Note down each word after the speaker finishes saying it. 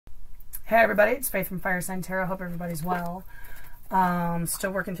Hey everybody, it's Faith from Fire Sign Tarot. Hope everybody's well.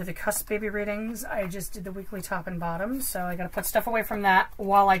 Still working through the cusp baby readings. I just did the weekly top and bottom, so I gotta put stuff away from that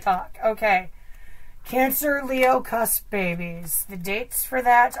while I talk. Okay. Cancer, Leo, cusp babies. The dates for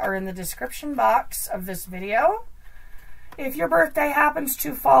that are in the description box of this video. If your birthday happens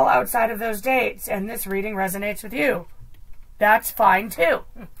to fall outside of those dates and this reading resonates with you, that's fine too.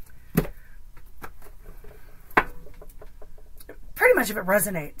 Pretty much if it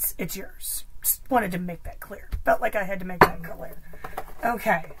resonates, it's yours. Just wanted to make that clear. Felt like I had to make that clear.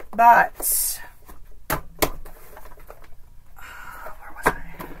 Okay, but where was I?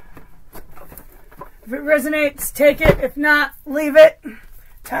 If it resonates, take it. If not, leave it.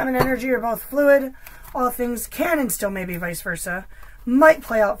 Time and energy are both fluid. All things can and still maybe vice versa. Might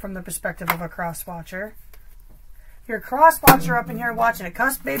play out from the perspective of a cross-watcher. If you're a cross-watcher up in here watching a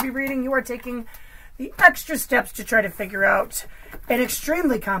cusp baby reading, you are taking the extra steps to try to figure out an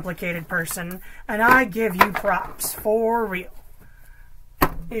extremely complicated person, and I give you props for real.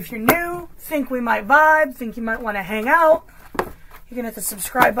 If you're new, think we might vibe, think you might want to hang out, you can hit the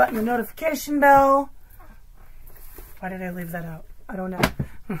subscribe button, the notification bell. Why did I leave that out? I don't know.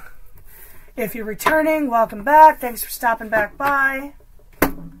 If you're returning, welcome back. Thanks for stopping back by.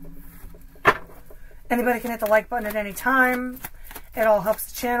 Anybody can hit the like button at any time. It all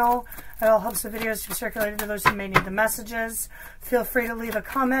helps the channel. It all helps the videos to be circulated to those who may need the messages. Feel free to leave a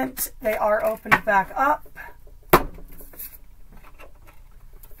comment. They are opened back up. As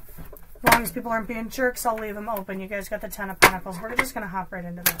long as people aren't being jerks, I'll leave them open. You guys got the 10 of Pentacles. We're just going to hop right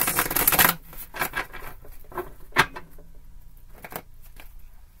into this.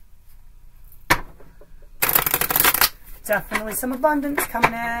 Definitely some abundance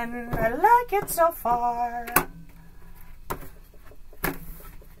coming in. I like it so far.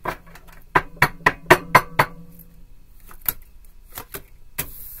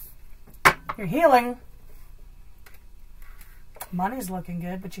 You're healing. Money's looking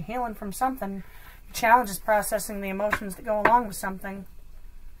good, but you're healing from something. Your challenge is processing the emotions that go along with something.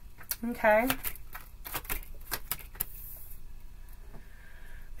 Okay.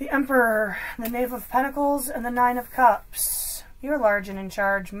 The Emperor, the Knave of Pentacles, and the Nine of Cups. You're large and in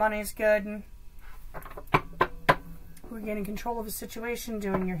charge. Money's good. We're gaining control of the situation,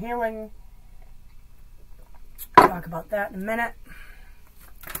 doing your healing. Talk about that in a minute.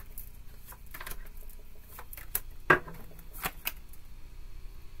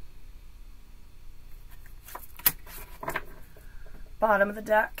 Bottom of the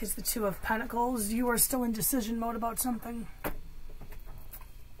deck is the Two of Pentacles. You are still in decision mode about something.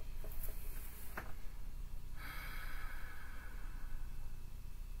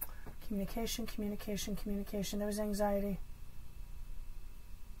 Communication, communication, communication. There was anxiety.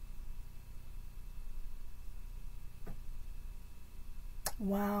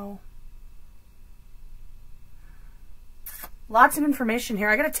 Wow. Lots of information here.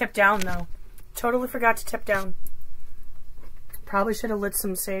 I got to tip down, though. Totally forgot to tip down. Probably should have lit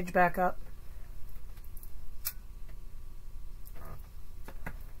some sage back up.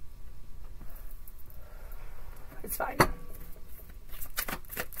 It's fine.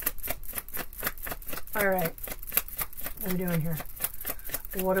 All right. What are we doing here?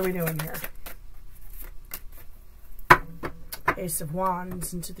 What are we doing here? Ace of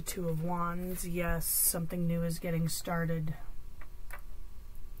Wands into the Two of Wands. Yes, something new is getting started.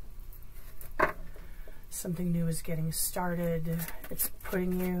 Something new is getting started. It's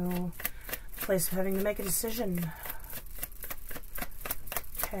putting you in a place of having to make a decision.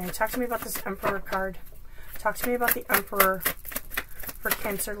 Okay, talk to me about this Emperor card. Talk to me about the Emperor for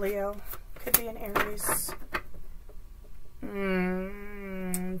Cancer, Leo. Could be an Aries.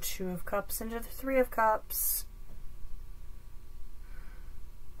 Two of Cups into the Three of Cups.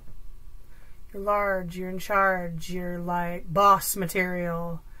 You're large, you're in charge, you're like boss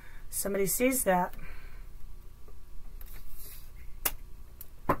material. Somebody sees that.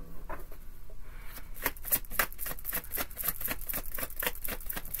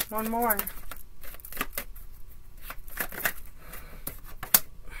 One more.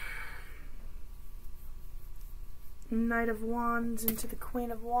 Knight of Wands into the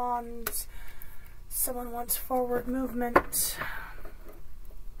Queen of Wands. Someone wants forward movement.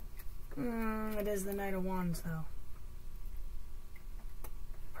 It is the Knight of Wands, though.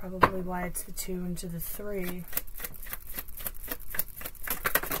 Probably why it's the 2 into the 3.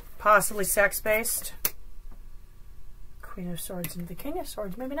 Possibly sex-based. Queen of Swords into the King of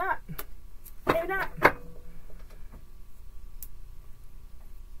Swords. Maybe not. Maybe not.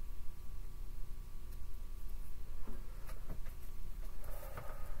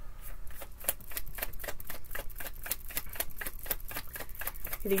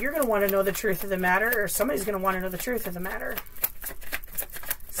 Either you're going to want to know the truth of the matter, or somebody's going to want to know the truth of the matter.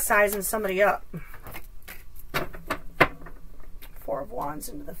 Sizing somebody up. Four of Wands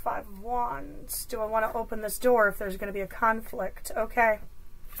into the Five of Wands. Do I want to open this door if there's going to be a conflict? Okay.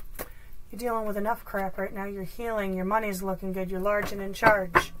 You're dealing with enough crap right now. You're healing. Your money's looking good. You're large and in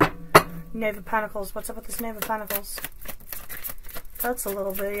charge. Knave of Pentacles. What's up with this Knave of Pentacles? That's a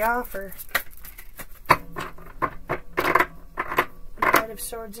little bitty offer. Knight of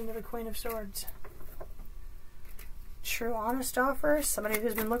Swords into the Queen of Swords. True, honest offer. Somebody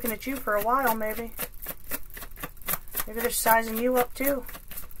who's been looking at you for a while, maybe. Maybe they're sizing you up, too.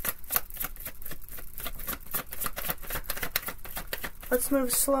 Let's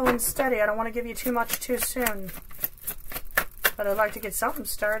move slow and steady. I don't want to give you too much too soon. But I'd like to get something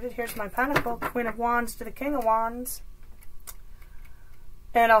started. Here's my Pentacle. Queen of Wands to the King of Wands.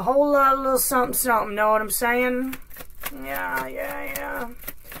 And a whole lot of little something, something. Know what I'm saying? Yeah.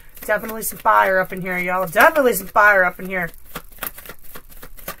 Definitely some fire up in here, y'all. Definitely some fire up in here.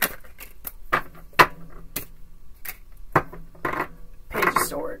 Page of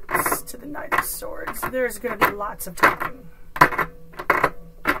Swords to the Knight of Swords. There's going to be lots of talking.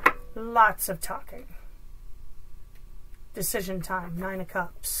 Lots of talking. Decision time. Nine of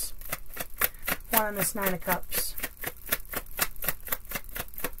Cups. One on this Nine of Cups.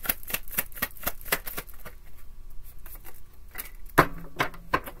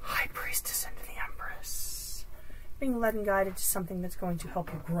 High Priestess into the Empress. Being led and guided to something that's going to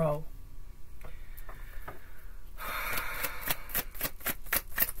help you grow.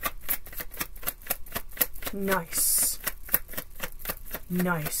 Nice.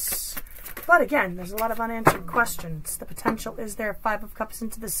 Nice. But again, there's a lot of unanswered questions. The potential is there. Five of Cups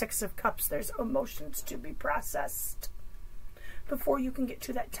into the Six of Cups. There's emotions to be processed before you can get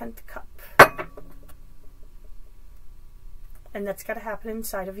to that 10th cup. And that's got to happen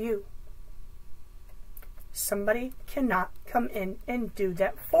inside of you. Somebody cannot come in and do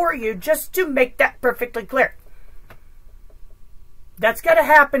that for you, just to make that perfectly clear. That's got to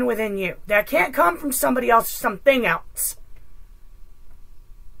happen within you. That can't come from somebody else or something else.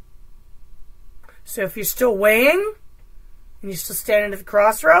 So if you're still weighing, and you're still standing at the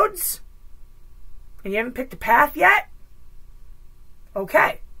crossroads, and you haven't picked a path yet,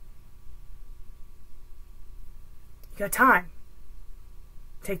 okay. You got time.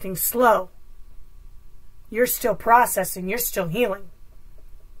 Take things slow. You're still processing. You're still healing.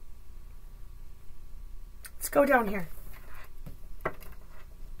 Let's go down here.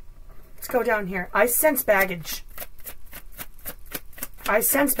 Let's go down here. I sense baggage. I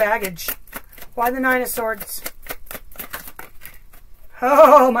sense baggage. Why the Nine of Swords?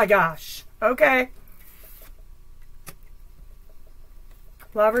 Oh my gosh. Okay.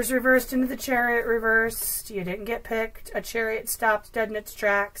 Lovers reversed into the Chariot reversed. You didn't get picked. A Chariot stopped dead in its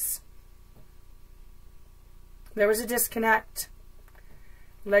tracks. There was a disconnect.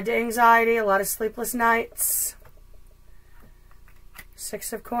 Led to anxiety, a lot of sleepless nights.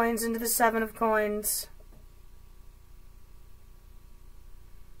 Six of Coins into the Seven of Coins.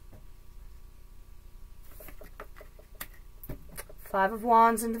 Five of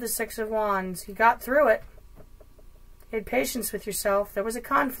Wands into the Six of Wands. You got through it. You had patience with yourself. There was a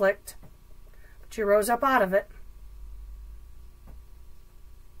conflict, but you rose up out of it.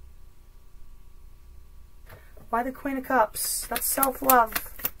 Why the Queen of Cups? That's self-love.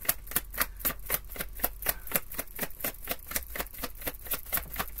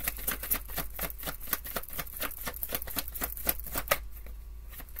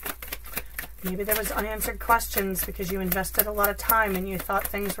 Maybe there was unanswered questions because you invested a lot of time and you thought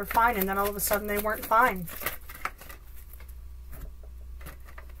things were fine, and then all of a sudden they weren't fine.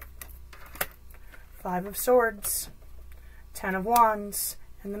 Five of Swords, Ten of Wands,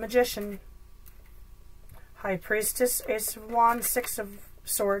 and the Magician. High Priestess, Ace of Wands, Six of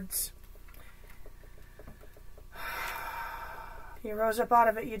Swords. You rose up out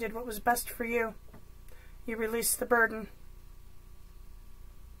of it. You did what was best for you. You released the burden.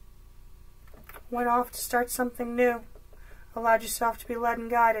 Went off to start something new. Allowed yourself to be led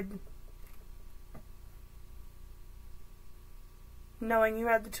and guided. Knowing you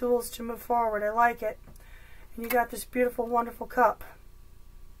had the tools to move forward. I like it. And you got this beautiful, wonderful cup.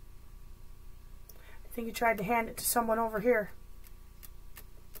 I think you tried to hand it to someone over here.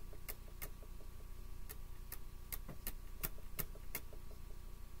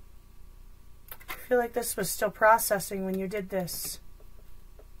 I feel like this was still processing when you did this.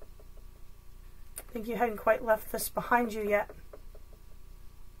 I think you hadn't quite left this behind you yet.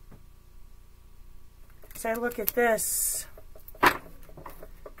 As I look at this, you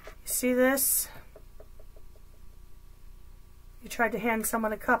see this? You tried to hand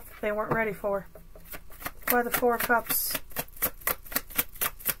someone a cup that they weren't ready for. Why the 4 of Cups?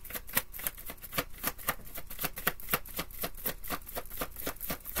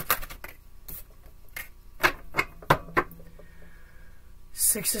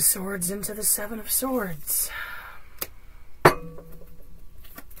 Six of Swords into the 7 of Swords.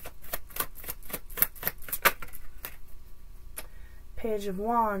 Page of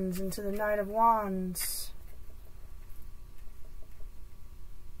Wands into the Knight of Wands.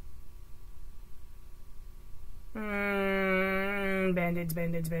 Band-aids,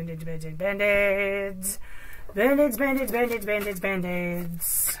 band-aids, band-aids, band-aids, band-aids. Band-aids, band-aids, band-aids, band-aids,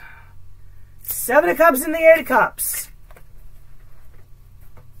 band-aids. 7 of Cups and the 8 of Cups.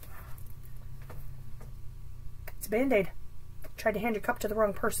 It's a band-aid. Tried to hand your cup to the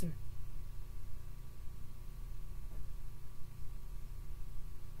wrong person.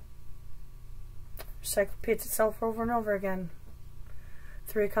 Cycle repeats itself over and over again.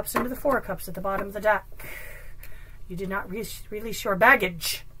 3 of Cups into the 4 of Cups at the bottom of the deck. You did not release your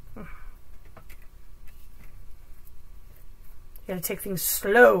baggage. You gotta take things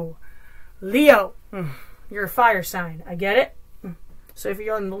slow. Leo, you're a fire sign. I get it. So if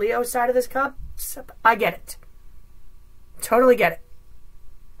you're on the Leo side of this cup, I get it. Totally get it.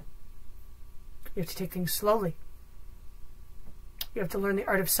 You have to take things slowly. You have to learn the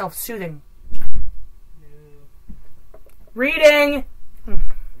art of self-soothing. Reading!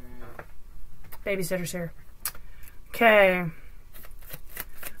 Babysitter's here. Okay.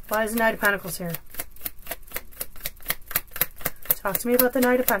 Why is the Knight of Pentacles here? Talk to me about the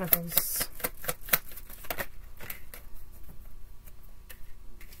Knight of Pentacles.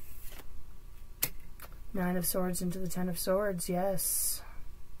 Nine of Swords into the 10 of Swords, yes.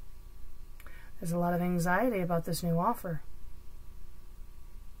 There's a lot of anxiety about this new offer.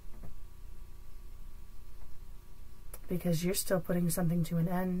 Because you're still putting something to an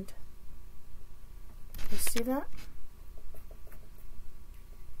end. You see that?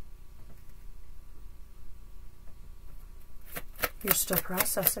 You're still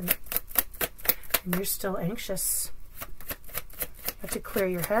processing it. And you're still anxious. You have to clear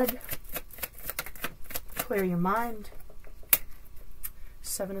your head. Clear your mind.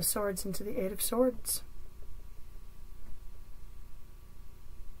 7 of Swords into the 8 of Swords.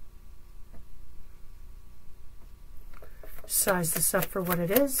 Size this up for what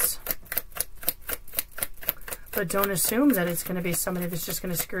it is. But don't assume that it's going to be somebody that's just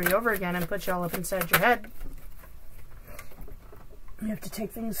going to screw you over again and put you all up inside your head. You have to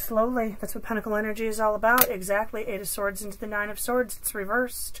take things slowly. That's what Pentacle energy is all about. Exactly. 8 of Swords into the 9 of Swords. It's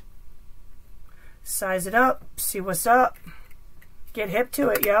reversed. Size it up. See what's up. Get hip to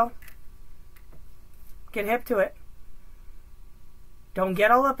it, yo. Get hip to it. Don't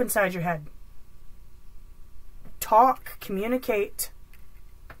get all up inside your head. Talk. Communicate.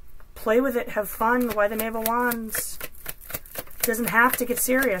 Play with it. Have fun. Why the Knave of Wands? It doesn't have to get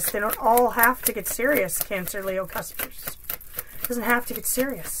serious. They don't all have to get serious, Cancer, Leo, Cuspers. It doesn't have to get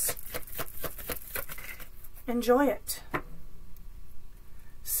serious. Enjoy it.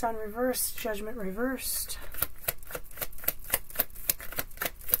 Sun reversed. Judgment reversed.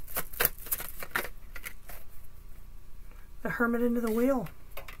 The Hermit into the Wheel.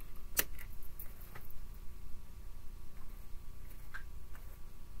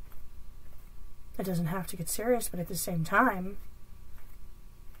 It doesn't have to get serious, but at the same time,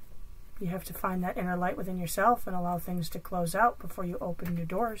 you have to find that inner light within yourself and allow things to close out before you open new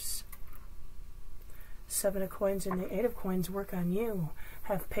doors. 7 of Coins and the 8 of Coins. Work on you.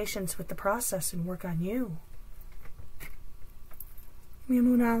 Have patience with the process and work on you. Give me a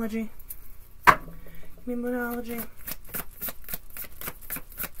Moonology. Give me a Moonology.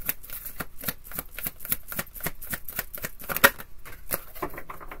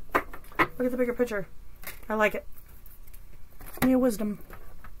 Look at the bigger picture. I like it. Give me a Wisdom.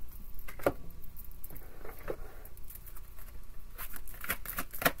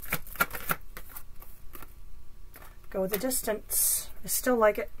 Go the distance. I still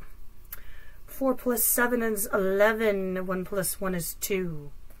like it. 4 plus 7 is 11. 1 plus 1 is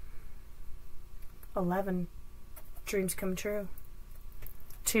 2. 11. Dreams come true.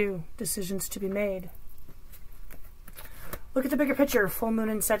 2. Decisions to be made. Look at the bigger picture. Full moon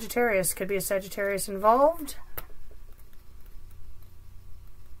in Sagittarius. Could be a Sagittarius involved.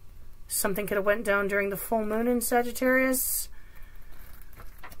 Something could have went down during the full moon in Sagittarius.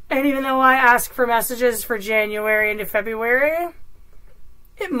 And even though I ask for messages for January into February,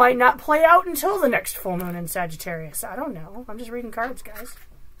 it might not play out until the next full moon in Sagittarius. I don't know. I'm just reading cards, guys.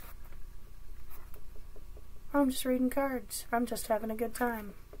 I'm just reading cards. I'm just having a good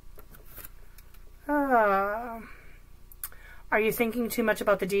time. Are you thinking too much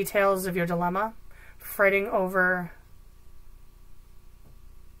about the details of your dilemma? Fretting over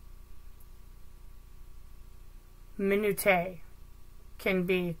minutiae can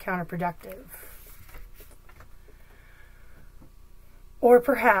be counterproductive. Or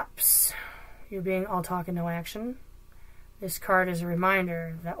perhaps you're being all talk and no action. This card is a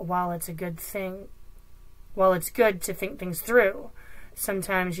reminder that while it's good to think things through,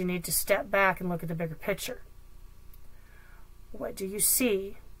 sometimes you need to step back and look at the bigger picture. What do you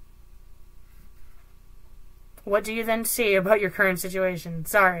see? What do you then see about your current situation?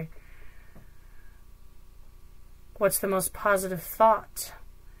 Sorry. What's the most positive thought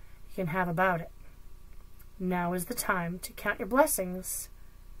you can have about it? Now is the time to count your blessings,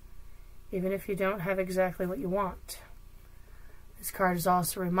 even if you don't have exactly what you want. This card is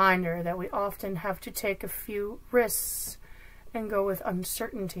also a reminder that we often have to take a few risks and go with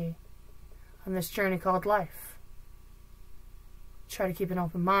uncertainty on this journey called life. Try to keep an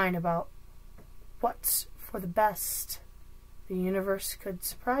open mind about what's for the best. The universe could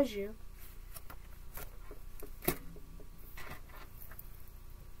surprise you.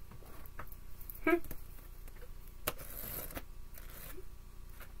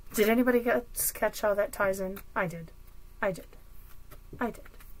 Did anybody catch how that ties in? I did. I did. I did.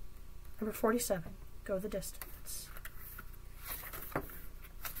 Number 47. Go the distance.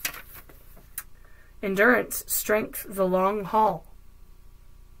 Endurance, strength, the long haul.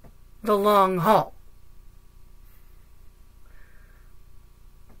 The long haul.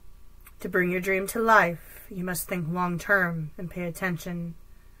 To bring your dream to life, you must think long term and pay attention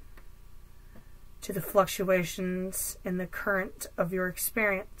to the fluctuations in the current of your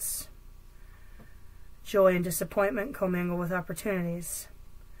experience. Joy and disappointment commingle with opportunities,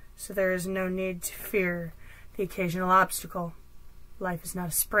 so there is no need to fear the occasional obstacle. Life is not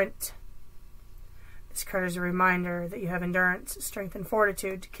a sprint. This card is a reminder that you have endurance, strength, and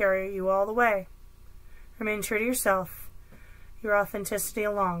fortitude to carry you all the way. Remain true to yourself. Your authenticity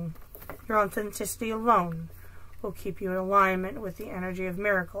alone will keep you in alignment with the energy of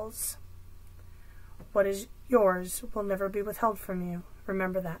miracles. What is yours will never be withheld from you.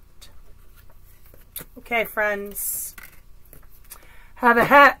 Remember that. Okay, friends. Have a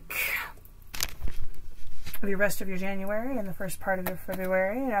heck of the rest of your January and the first part of your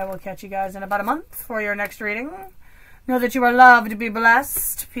February. And I will catch you guys in about a month for your next reading. Know that you are loved. Be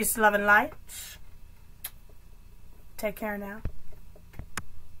blessed. Peace, love, and light. Take care now.